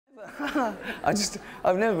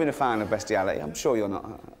I've never been a fan of bestiality. I'm sure you're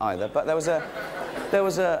not either. But there was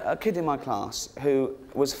a kid in my class who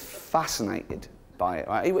was fascinated by it.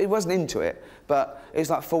 Right? He wasn't into it, but he was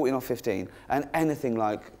like 14 or 15, and anything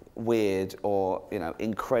like weird or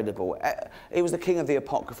incredible. He was the king of the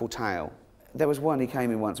apocryphal tale. There was one, he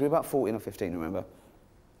came in once. We were about 14 or 15, remember?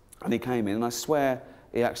 And he came in, and I swear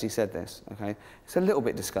he actually said this. Okay, it's a little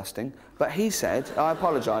bit disgusting, but he said, I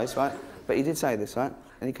apologise, right? But he did say this, right?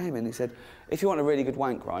 And he came in and he said, if you want a really good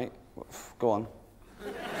wank, right, go on.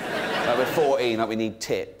 Like we're 14, like we need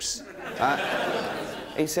tips.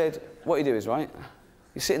 He said, what you do is, right,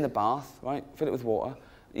 you sit in the bath, right, fill it with water,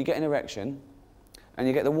 you get an erection, and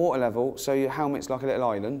you get the water level so your helmet's like a little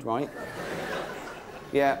island, right?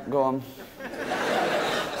 Yeah, go on.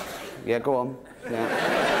 Yeah, go on. Yeah.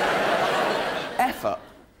 Effort,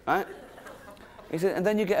 right? He said, and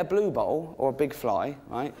then you get a blue bottle or a big fly,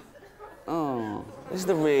 right? Oh, this is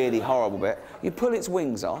the really horrible bit. You pull its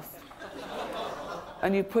wings off,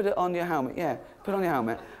 and you put it on your helmet. Yeah, put it on your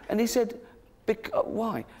helmet. And he said,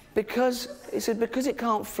 why? Because, he said, because it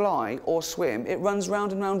can't fly or swim, it runs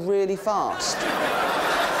round and round really fast.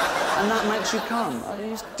 And that makes you come. Oh,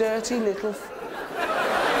 these dirty little...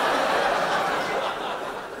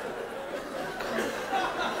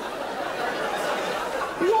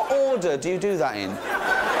 What order do you do that in?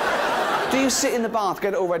 Do you sit in the bath,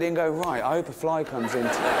 get it all ready and go, right, I hope a fly comes in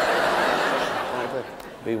today.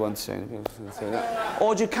 Be one soon.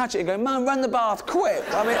 Or do you catch it and go, man, run the bath, quick?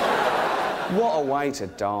 I mean, what a way to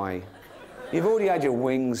die. You've already had your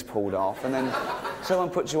wings pulled off and then someone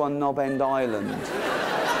puts you on Knob End Island.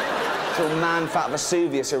 Till man-fat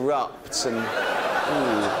Vesuvius erupts and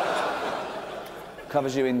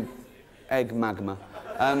covers you in egg magma.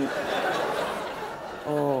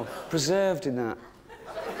 Oh, preserved in that.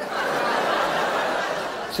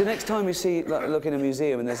 So next time you see, look in a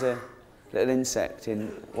museum and there's a little insect in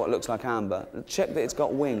what looks like amber, check that it's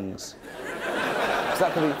got wings. Because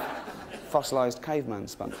that could be fossilised caveman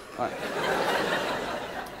spunk. Right.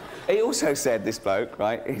 He also said, this bloke,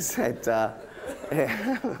 right, he said,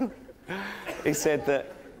 he said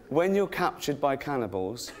that when you're captured by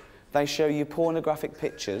cannibals, they show you pornographic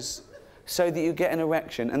pictures so that you get an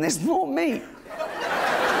erection and there's more meat.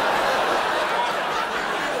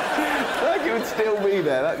 It would still be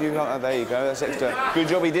there. There you go, that's extra. Good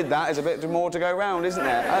job he did that. There's a bit more to go round, isn't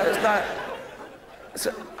there?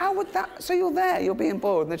 So how would that... So you're there, you're being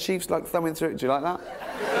bored, and the chief's like thumbing through it. Do you like that?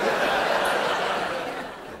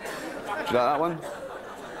 Do you like that one?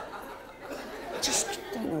 Just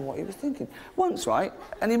don't know what he was thinking. Once, right,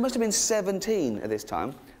 and he must have been 17 at this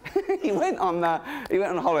time, he went on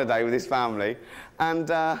holiday with his family,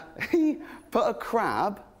 and he put a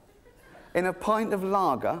crab in a pint of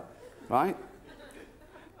lager, right?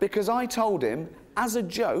 Because I told him, as a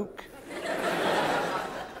joke,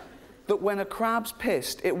 that when a crab's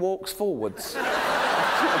pissed, it walks forwards.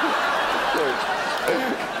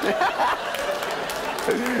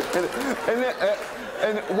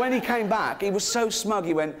 and when he came back, he was so smug,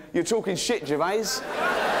 he went, "You're talking shit, Gervais."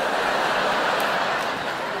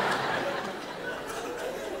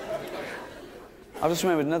 I just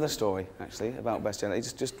remembered another story, actually, about bestiality.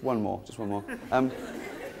 Just one more.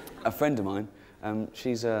 A friend of mine,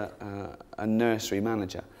 she's a nursery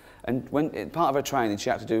manager, and part of her training,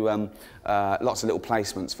 she had to do lots of little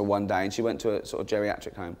placements for one day, and she went to a sort of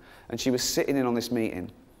geriatric home, and she was sitting in on this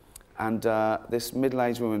meeting, and this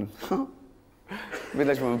middle-aged woman,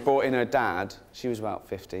 brought in her dad. She was about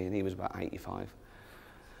 50, and he was about 85,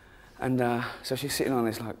 and so she's sitting on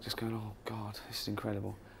this, like, just going, "Oh God, this is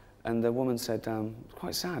incredible." And the woman said,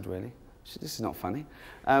 quite sad, really. She said, "This is not funny."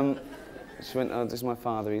 She went, "Oh, this is my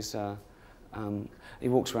father. He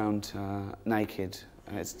walks around naked,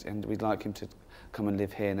 and we'd like him to come and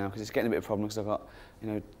live here now because it's getting a bit of a problem because I've got,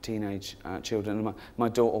 teenage children. And my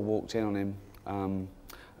daughter walked in on him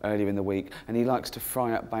earlier in the week, and he likes to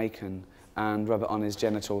fry up bacon and rub it on his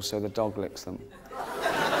genitals so the dog licks them."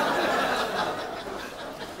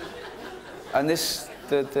 And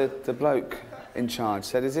the bloke in charge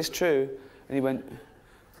said, "Is this true?" And he went,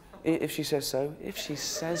 "If she says so." If she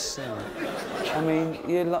says so. I mean,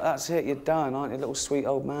 that's it, you're done, aren't you, little sweet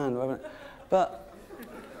old man? But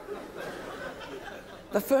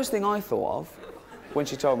the first thing I thought of when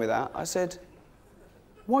she told me that, I said,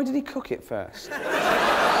 why did he cook it first?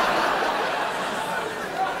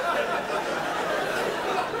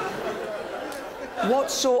 What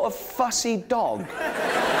sort of fussy dog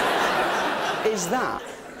is that?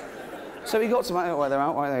 So he got to my... Oh, they're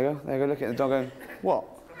out. Right, there you go. There you go. Look at the dog going, what?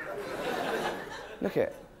 Look at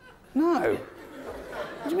it. No.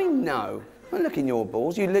 What do you mean, no? I'm licking your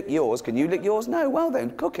balls. You lick yours. Can you lick yours? No. Well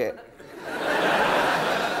then, cook it.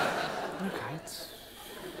 Okay.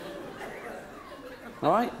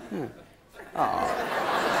 All right? Yeah. Oh.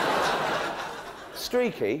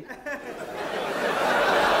 Streaky?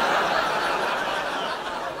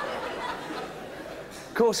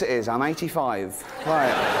 Of course it is. I'm 85.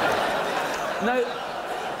 Right. No.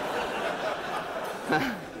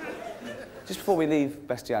 Just before we leave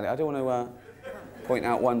bestiality, I do want to point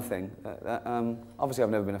out one thing. Obviously, I've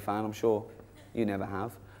never been a fan. I'm sure you never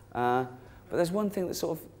have. But there's one thing that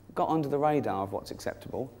sort of got under the radar of what's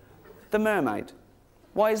acceptable. The mermaid.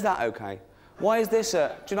 Why is that okay? Why is this do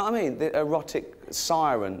you know what I mean? The erotic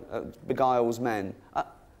siren beguiles men.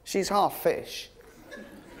 She's half fish.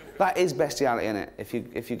 That is bestiality, innit? If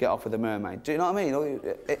you get off with a mermaid. Do you know what I mean?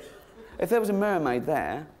 If there was a mermaid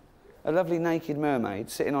there, a lovely naked mermaid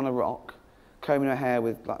sitting on a rock, combing her hair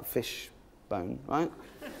with like fish bone, right?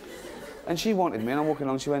 And she wanted me, and I'm walking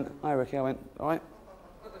along. She went, "Hi, Ricky." I went, "All right."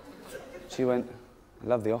 She went, "I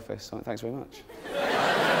love The Office." I went, "Thanks very much."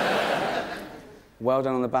 Well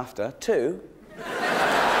done on the BAFTA. 2.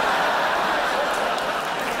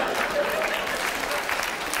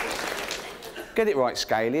 Get it right,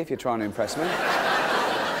 Scaly, if you're trying to impress me.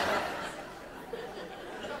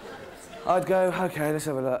 I'd go, OK, let's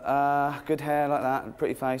have a look. Good hair like that,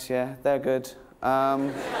 pretty face, yeah, they're good. No.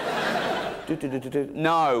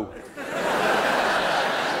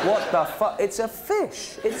 What the fuck? It's a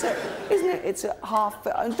fish. It's a, isn't it? It's a half.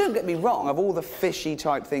 Don't get me wrong. Of all the fishy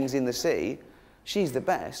type things in the sea, she's the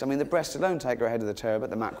best. I mean, the breast alone take her ahead of the turbot,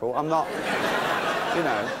 the mackerel. I'm not, you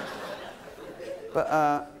know. But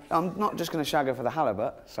I'm not just going to shag her for the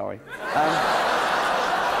halibut. Sorry.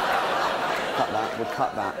 Cut that. We'll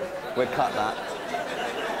cut that. We'll cut that.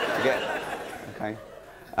 Forget. Okay.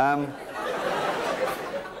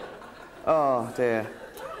 Oh dear.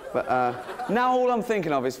 But now all I'm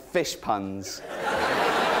thinking of is fish puns.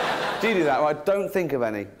 Do you do that? Right, don't think of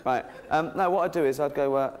any. Right. No, what I'd do is I'd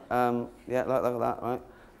go, yeah, like that, right?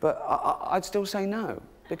 But I'd still say no,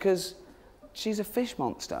 because she's a fish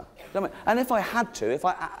monster. And if I had to, if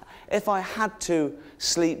I had to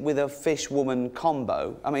sleep with a fish-woman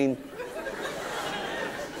combo, I mean,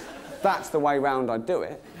 that's the way round I'd do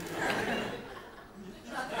it.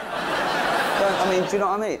 I mean, do you know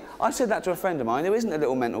what I mean? I said that to a friend of mine who isn't a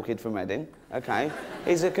little mental kid from Reading, OK?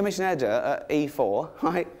 He's a commission editor at E4,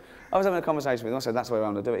 right? I was having a conversation with him. I said, that's the way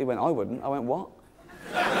around to do it. He went, I wouldn't. I went, what?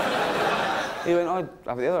 He went, I'd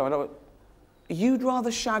have it the other way. I went, you'd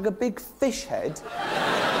rather shag a big fish head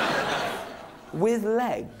with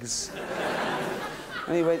legs?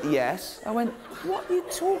 And he went, yes. I went, what are you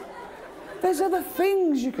talking? There's other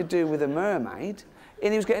things you could do with a mermaid.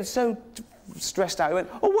 And he was getting so stressed out. He went,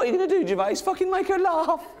 oh, what are you going to do, Gervais? Fucking make her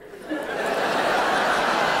laugh.